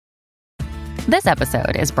This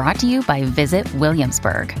episode is brought to you by Visit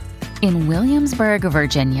Williamsburg. In Williamsburg,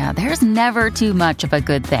 Virginia, there's never too much of a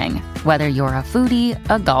good thing. Whether you're a foodie,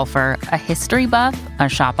 a golfer, a history buff, a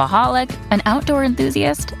shopaholic, an outdoor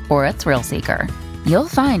enthusiast, or a thrill seeker, you'll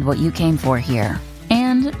find what you came for here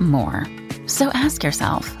and more. So ask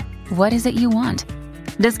yourself, what is it you want?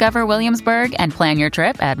 Discover Williamsburg and plan your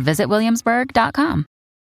trip at visitwilliamsburg.com.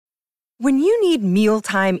 When you need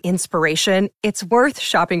mealtime inspiration, it's worth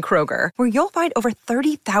shopping Kroger, where you'll find over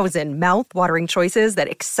 30,000 mouth-watering choices that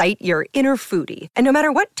excite your inner foodie. And no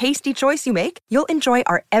matter what tasty choice you make, you'll enjoy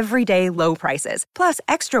our everyday low prices, plus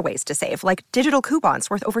extra ways to save, like digital coupons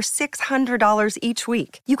worth over $600 each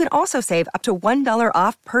week. You can also save up to $1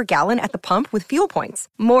 off per gallon at the pump with fuel points.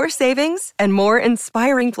 More savings and more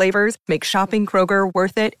inspiring flavors make shopping Kroger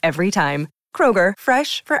worth it every time. Kroger,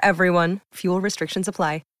 fresh for everyone. Fuel restrictions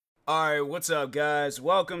apply. Alright, what's up, guys?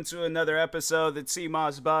 Welcome to another episode of the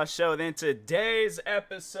T-Moss Boss Show. And in today's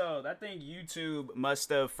episode, I think YouTube must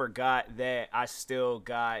have forgot that I still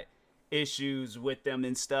got issues with them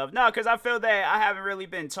and stuff. No, because I feel that I haven't really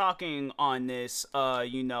been talking on this,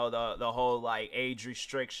 the whole, like, age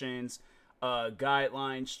restrictions,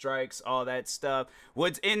 guideline strikes, all that stuff.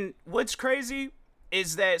 What's crazy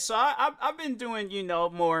is that, so I've been doing,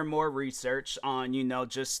 more and more research on,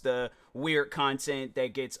 just the weird content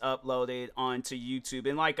that gets uploaded onto YouTube.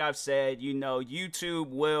 And like I've said, YouTube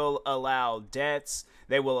will allow deaths,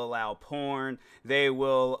 they will allow porn, they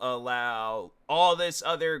will allow all this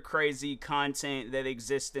other crazy content that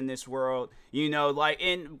exists in this world.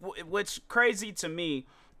 What's crazy to me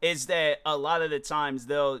is that a lot of the times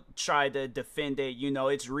they'll try to defend it,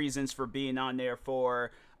 its reasons for being on there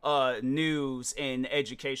for news and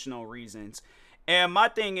educational reasons. And my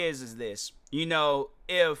thing is this,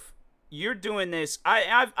 if you're doing this,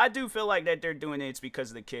 I do feel like that they're doing it because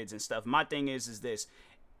of the kids and stuff. My thing is this,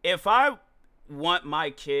 if I want my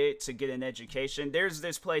kid to get an education, there's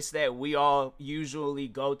this place that we all usually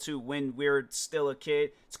go to when we're still a kid.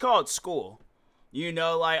 It's called school.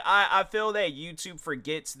 I feel that YouTube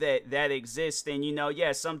forgets that exists.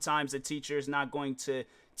 And, sometimes the teacher is not going to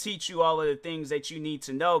teach you all of the things that you need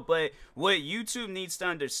to know, but what YouTube needs to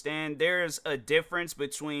understand, there's a difference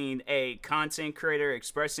between a content creator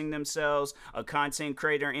expressing themselves, a content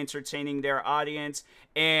creator entertaining their audience,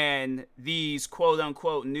 and these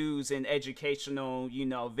quote-unquote news and educational,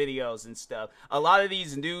 videos and stuff. A lot of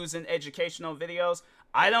these news and educational videos,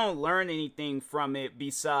 I don't learn anything from it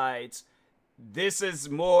besides this is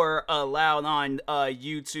more allowed on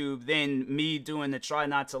YouTube than me doing the try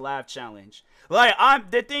not to laugh challenge.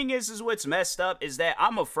 The thing is what's messed up is that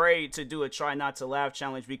I'm afraid to do a try not to laugh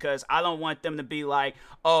challenge because I don't want them to be like,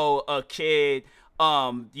 oh, a kid,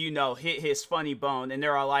 hit his funny bone, and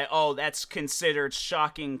they're all like, oh, that's considered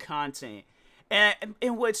shocking content.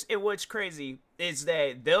 And what's crazy is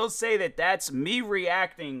that they'll say that that's me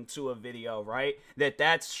reacting to a video, right?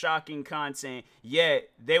 That's shocking content, yet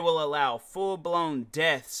they will allow full-blown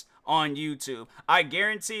deaths on YouTube. I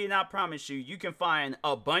guarantee and I promise you, you can find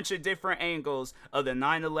a bunch of different angles of the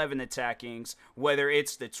 9/11 attackings, whether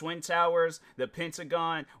it's the Twin Towers, the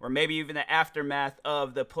Pentagon, or maybe even the aftermath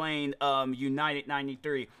of the plane United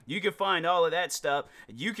 93. You can find all of that stuff.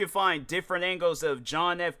 You can find different angles of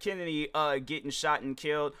John F. Kennedy getting shot and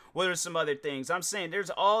killed. What are some other things? I'm saying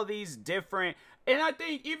there's all these different. And I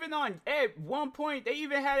think even at one point, they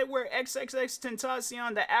even had it where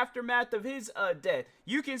XXXTentacion, the aftermath of his death,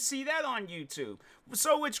 you can see that on YouTube.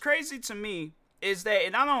 So what's crazy to me is that,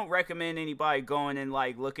 and I don't recommend anybody going and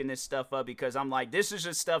looking this stuff up because I'm like, this is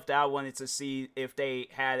just stuff that I wanted to see if they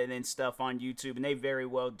had it and stuff on YouTube, and they very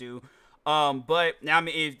well do. But I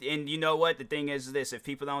mean, and you know what? The thing is this, if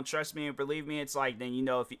people don't trust me and believe me, it's like, then,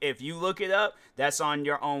 if you look it up, that's on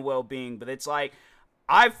your own well-being. But it's like,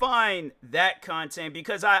 I find that content,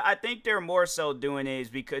 because I think they're more so doing it is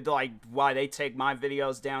because why they take my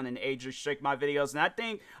videos down and age restrict my videos. And I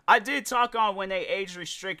think I did talk on when they age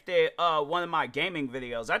restricted one of my gaming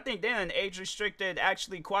videos. I think they done age restricted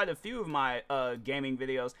actually quite a few of my gaming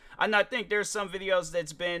videos. And I think there's some videos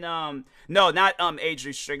that's been no, not age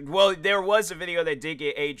restricted. Well, there was a video that did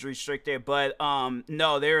get age restricted, but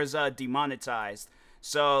no, there's demonetized.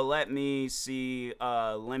 So let me see,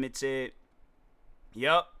 limited.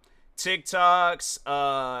 Yep. TikToks,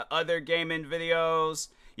 other gaming videos.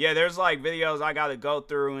 Yeah, there's videos I gotta go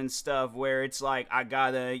through and stuff where it's like I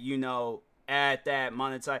gotta, add that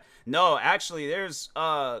monetize. No, actually there's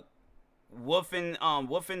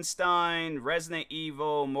Wolfenstein, Resident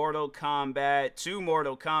Evil, Mortal Kombat. 2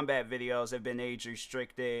 Mortal Kombat videos have been age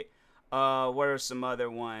restricted. What are some other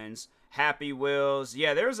ones? Happy Wheels.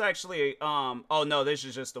 Yeah, there's actually oh no, this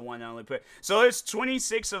is just the one I only put. So there's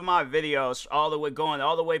 26 of my videos going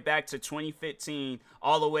all the way back to 2015,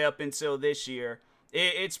 all the way up until this year.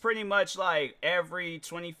 It's pretty much like every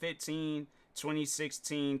 2015,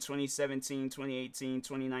 2016, 2017, 2018,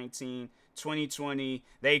 2019, 2020.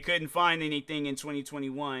 They couldn't find anything in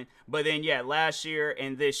 2021, but then yeah, last year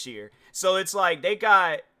and this year. So it's like they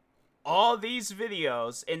got all these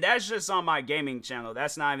videos, and that's just on my gaming channel.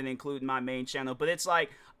 That's not even including my main channel, but it's like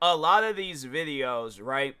a lot of these videos,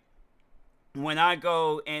 right? When I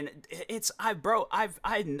go and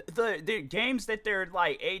the games that they're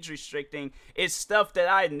like age restricting is stuff that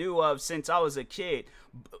I knew of since I was a kid.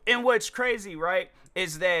 And what's crazy, right,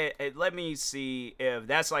 is that let me see if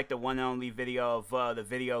that's like the one and only video of the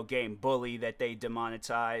video game Bully that they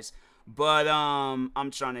demonetized. But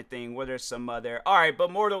I'm trying to think, what are some other... Alright,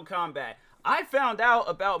 but Mortal Kombat. I found out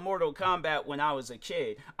about Mortal Kombat when I was a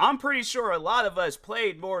kid. I'm pretty sure a lot of us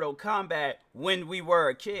played Mortal Kombat when we were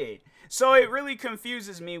a kid. So it really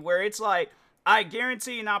confuses me where it's like, I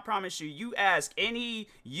guarantee and I promise you, you ask any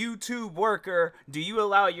YouTube worker, do you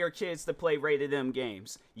allow your kids to play rated M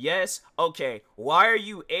games? Yes? Okay. Why are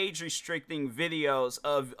you age restricting videos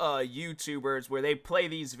of YouTubers where they play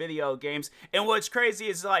these video games? And what's crazy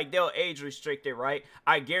is like they'll age restrict it, right?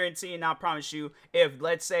 I guarantee and I promise you, if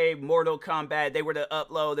let's say Mortal Kombat, they were to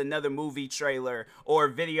upload another movie trailer or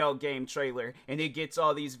video game trailer and it gets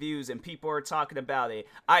all these views and people are talking about it,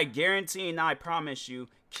 I guarantee and I promise you,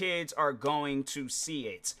 kids are going to see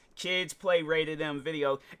it. Kids play rated M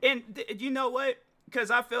video. And you know what? Because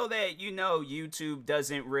I feel that, YouTube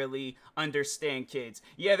doesn't really understand kids.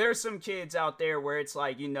 Yeah, there's some kids out there where it's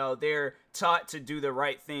like, they're taught to do the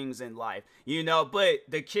right things in life, but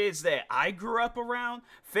the kids that I grew up around,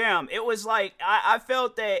 fam, it was like, I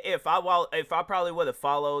felt that if I probably would have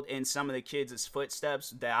followed in some of the kids'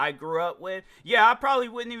 footsteps that I grew up with, yeah, I probably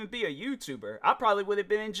wouldn't even be a YouTuber. I probably would have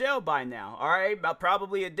been in jail by now, all right? I'm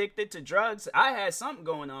probably addicted to drugs. I had something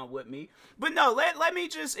going on with me. But no, let me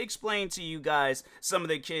just explain to you guys some of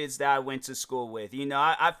the kids that I went to school with.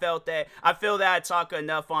 I feel that I talk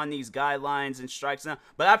enough on these guidelines and strikes now,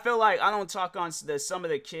 but I feel like I don't talk on some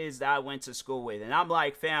of the kids that I went to school with. And I'm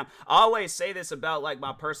like, fam, I always say this about like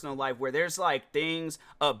my personal life where there's like things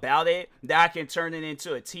about it that I can turn it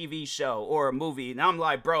into a TV show or a movie. And I'm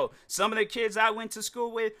like, bro, some of the kids I went to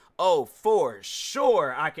school with, oh, for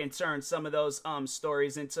sure I can turn some of those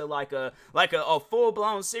stories into like a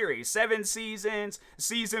full-blown series. 7 seasons,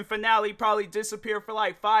 season finale, probably disappear for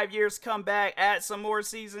like 5 years, come back, add some more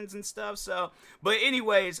seasons and stuff. So, but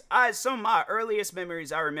anyways, some of my earliest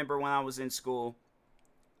memories I remember when I was in school.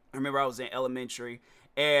 I remember I was in elementary,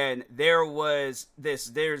 and there's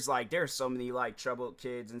so many like troubled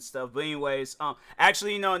kids and stuff. But anyways,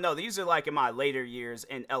 actually, no, these are like in my later years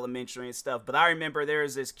in elementary and stuff. But I remember there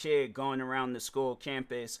was this kid going around the school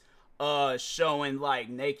campus, showing like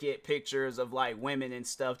naked pictures of like women and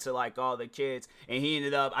stuff to like all the kids,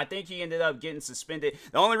 and I think he ended up getting suspended.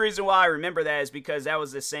 The only reason why I remember that is because that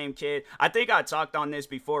was the same kid. I think I talked on this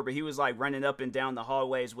before, but he was like running up and down the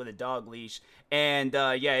hallways with a dog leash, and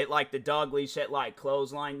the dog leash had like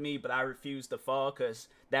clotheslined me, but I refused to fall because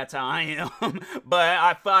that's how I am.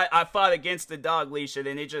 But I fought against the dog leash, and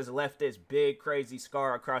then it just left this big crazy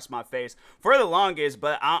scar across my face for the longest.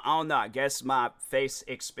 But I don't know, I guess my face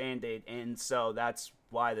expanded, and so that's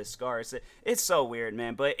why the scar is. It's so weird,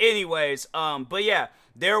 man. But anyways, but yeah,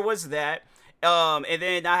 there was that. And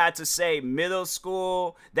then I had to say middle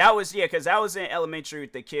school, that was, because I was in elementary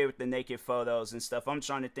with the kid with the naked photos and stuff. I'm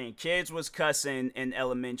trying to think. Kids was cussing in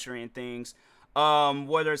elementary and things.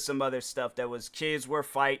 What are some other stuff that was, kids were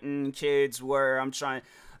fighting, I'm trying,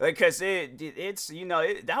 because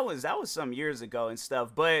that was some years ago and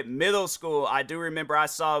stuff. But middle school, I do remember I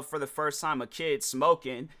saw for the first time a kid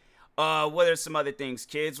smoking. What are some other things?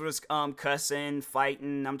 Kids was cussing,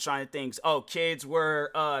 fighting. I'm trying to think. Oh, kids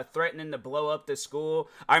were threatening to blow up the school.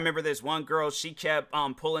 I remember this one girl, she kept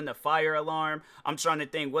pulling the fire alarm. I'm trying to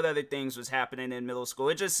think what other things was happening in middle school.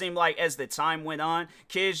 It just seemed like as the time went on,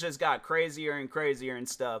 kids just got crazier and crazier and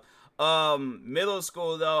stuff. Middle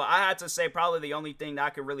school though, I had to say probably the only thing that I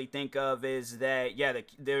could really think of is that,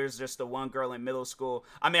 there's just the one girl in middle school.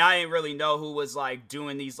 I mean, I didn't really know who was like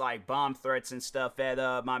doing these like bomb threats and stuff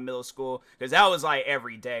at my middle school, because that was like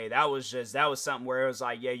every day. That was something where it was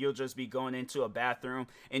like, you'll just be going into a bathroom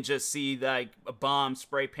and just see like a bomb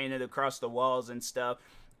spray painted across the walls and stuff.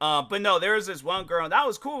 But no, there was this one girl, and I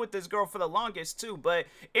was cool with this girl for the longest too. But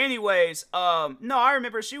anyways, no, I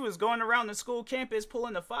remember she was going around the school campus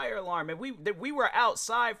pulling the fire alarm, and we were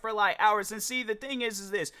outside for like hours. And see, the thing is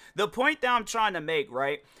this: the point that I'm trying to make,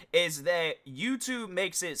 right, is that YouTube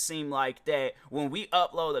makes it seem like that when we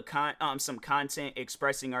upload some content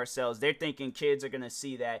expressing ourselves, they're thinking kids are gonna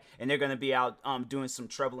see that and they're gonna be out doing some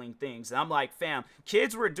troubling things. And I'm like, fam,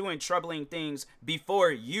 kids were doing troubling things before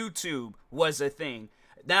YouTube was a thing.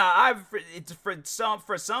 Now,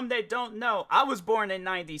 for some that don't know, I was born in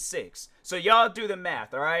 96. So y'all do the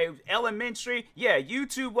math, all right? Elementary, yeah,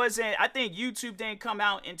 YouTube wasn't, I think YouTube didn't come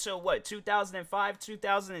out until what, 2005,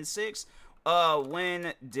 2006?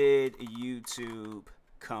 When did YouTube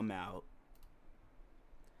come out?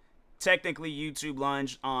 Technically, YouTube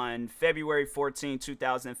launched on February 14,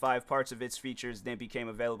 2005. Parts of its features then became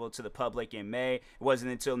available to the public in May. It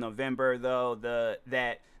wasn't until November, though,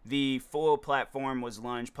 that the full platform was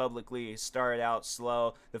launched publicly. It started out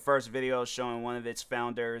slow. The first video showing one of its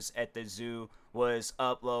founders at the zoo was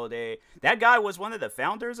uploaded. That guy was one of the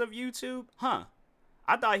founders of YouTube? Huh.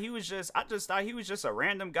 I just thought he was just a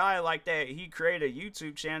random guy like that. He created a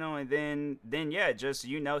YouTube channel and then yeah, just,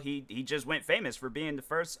 you know, he just went famous for being the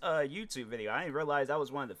first YouTube video. I didn't realize I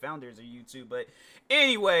was one of the founders of YouTube. But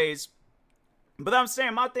anyways, but I'm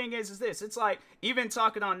saying my thing is this. It's like, even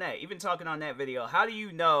talking on that video, how do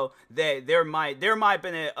you know that there might have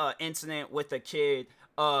been an incident with a kid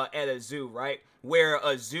at a zoo, right? Where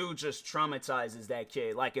a zoo just traumatizes that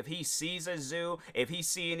kid. Like, if he sees a zoo, if he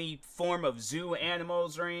see any form of zoo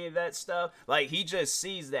animals or any of that stuff, like, he just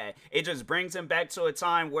sees that. It just brings him back to a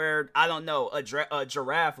time where, I don't know, a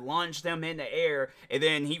giraffe launched him in the air, and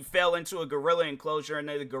then he fell into a gorilla enclosure, and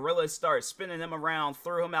then the gorilla started spinning him around,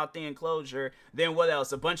 threw him out the enclosure. Then what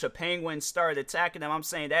else? A bunch of penguins started attacking him. I'm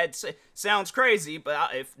saying that sounds crazy, but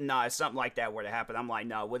if something like that were to happen, I'm like,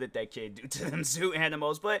 no, what did that kid do to them zoo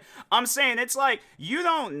animals? But I'm saying, it's like, you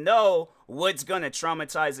don't know what's gonna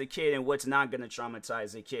traumatize a kid and what's not gonna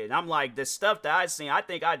traumatize a kid. And I'm like, the stuff that I've seen, I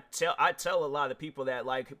think I tell a lot of people that,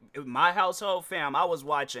 like, my household, fam, I was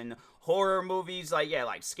watching horror movies, like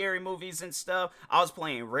scary movies and stuff. I was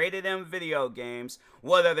playing rated M video games.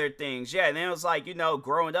 What other things? Yeah, and then it was like, you know,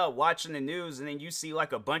 growing up, watching the news, and then you see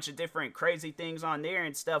like a bunch of different crazy things on there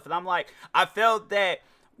and stuff. And I'm like, I felt that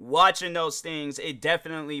watching those things, it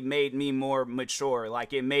definitely made me more mature.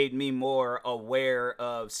 Like, it made me more aware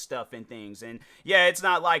of stuff and things. And yeah, it's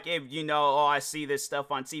not like, if, you know, oh, I see this stuff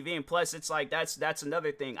on TV. And plus, it's like, that's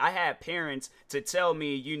another thing. I had parents to tell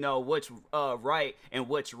me, you know, what's right and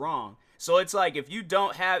what's wrong. So it's like, if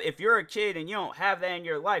you're a kid and you don't have that in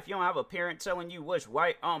your life, you don't have a parent telling you what's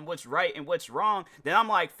right and what's wrong, then I'm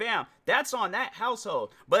like, fam, that's on that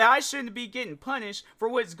household. But I shouldn't be getting punished for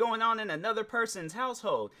what's going on in another person's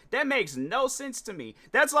household. That makes no sense to me.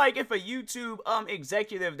 That's like if a YouTube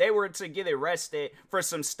executive, they were to get arrested for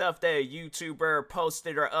some stuff that a YouTuber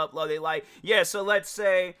posted or uploaded. Like, yeah, so let's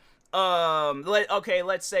say,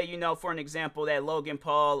 let's say, you know, for an example, that Logan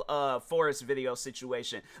Paul Forest video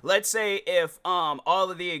situation. Let's say if all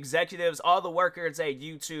of the executives, all the workers at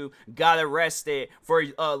YouTube got arrested for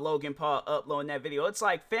Logan Paul uploading that video. It's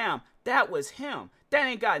like, fam, that was him. That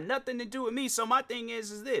ain't got nothing to do with me. So my thing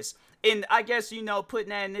is this, and I guess, you know, putting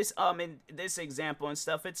that in this example and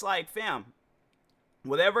stuff, it's like, fam,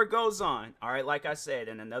 whatever goes on, all right, like I said,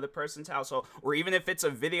 in another person's household, or even if it's a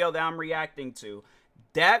video that I'm reacting to,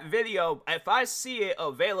 that video, if I see it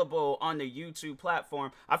available on the YouTube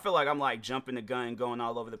platform, I feel like I'm like jumping the gun, going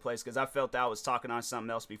all over the place, because I felt that I was talking on something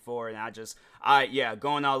else before, and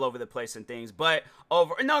going all over the place and things. But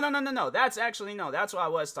no, that's what I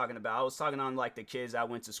was talking about. I was talking on like the kids I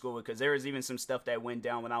went to school with, because there was even some stuff that went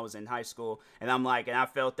down when I was in high school, and I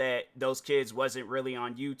felt that those kids wasn't really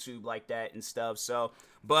on YouTube like that and stuff. So,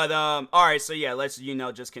 but all right, so yeah, let's, you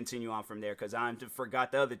know, just continue on from there, because I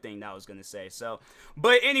forgot the other thing that I was gonna say. So,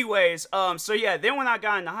 but anyways, so yeah, then when I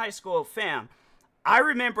got into high school, fam, I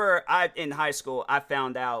remember in high school, I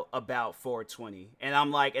found out about 420, and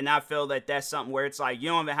I'm like, and I feel that that's something where it's like, you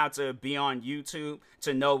don't even have to be on YouTube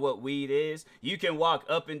to know what weed is. You can walk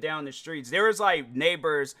up and down the streets. There was like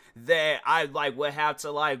neighbors that I like would have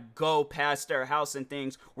to like go past their house and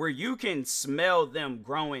things where you can smell them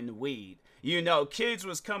growing weed. You know, kids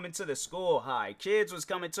was coming to the school high. Kids were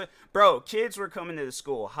coming to the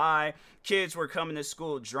school high. Kids were coming to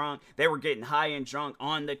school drunk. They were getting high and drunk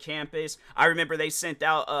on the campus. I remember they sent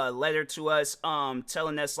out a letter to us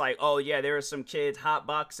telling us like, oh yeah, there are some kids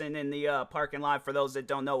hotboxing in the parking lot. For those that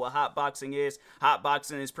don't know what hotboxing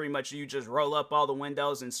is pretty much you just roll up all the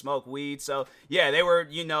windows and smoke weed. So yeah, they were,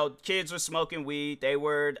 you know, kids were smoking weed. They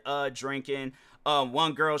were drinking.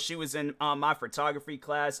 one girl, she was in my photography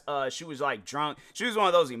class. She was like drunk. She was one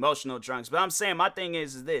of those emotional drunks. But I'm saying, my thing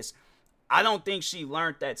is this. I don't think she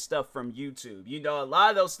learned that stuff from YouTube. You know, a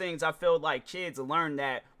lot of those things, I feel like kids learn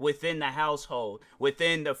that within the household,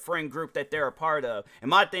 within the friend group that they're a part of. And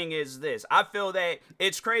my thing is this. I feel that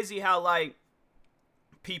it's crazy how, like,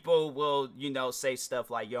 people will, you know, say stuff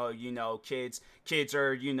like, yo, you know, kids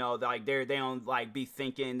are, you know, like, they don't, like, be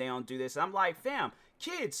thinking, they don't do this. I'm like, fam,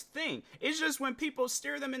 kids think. It's just when people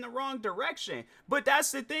steer them in the wrong direction. But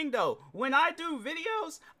that's the thing, though. When I do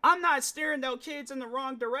videos, I'm not steering those kids in the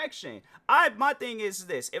wrong direction. My thing is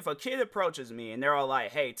this. If a kid approaches me and they're all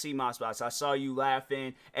like, hey, T-Moss Boss, I saw you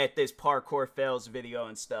laughing at this parkour fails video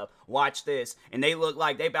and stuff. Watch this. And they look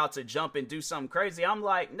like they about to jump and do something crazy. I'm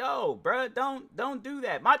like, no, bruh, don't do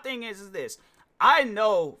that. My thing is this. I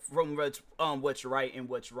know from what's right and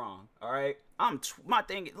what's wrong. All right. My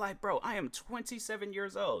thing, like, bro, I am 27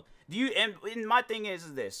 years old. And my thing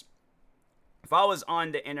is this. If I was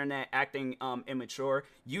on the internet acting immature,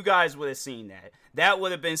 you guys would have seen that. That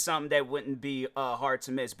would have been something that wouldn't be hard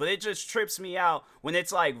to miss. But it just trips me out when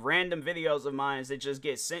it's like random videos of mine that just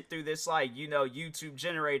get sent through this, like, you know, YouTube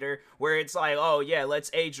generator where it's like, oh yeah,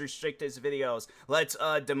 let's age restrict his videos. Let's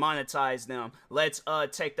demonetize them. Let's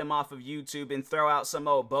take them off of YouTube and throw out some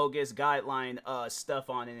old bogus guideline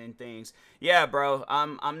stuff on it and things. Yeah, bro,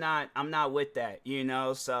 I'm not with that, you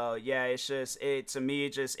know. So yeah, it's just, to me,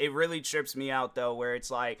 it really trips me out though, where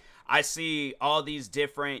it's like I see all these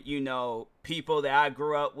different, you know, people that I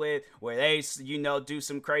grew up with where they, you know, do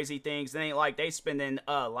some crazy things. It ain't like they spending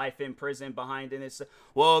life in prison behind it.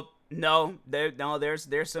 Well, no, there's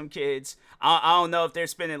some kids. I don't know if they're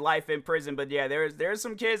spending life in prison, but yeah, there's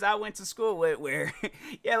some kids I went to school with where,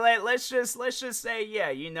 yeah, let's just say, yeah,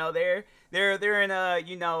 you know, they're in a,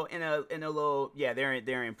 you know, in a little, yeah, they're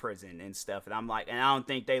in prison and stuff. And I'm like, and I don't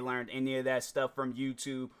think they learned any of that stuff from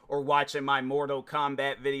YouTube or watching my Mortal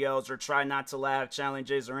Kombat videos or Try Not to Laugh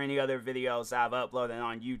challenges or any other videos I've uploaded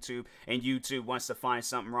on YouTube, and YouTube wants to find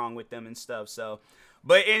something wrong with them and stuff. So,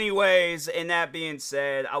 but anyways, and that being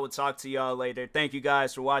said, I will talk to y'all later. Thank you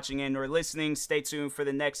guys for watching and or listening. Stay tuned for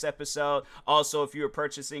the next episode. Also, if you are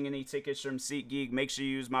purchasing any tickets from SeatGeek, make sure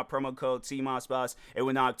you use my promo code TMossBoss. It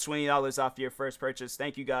will knock $20 off your first purchase.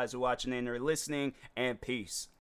 Thank you guys for watching and or listening, and peace.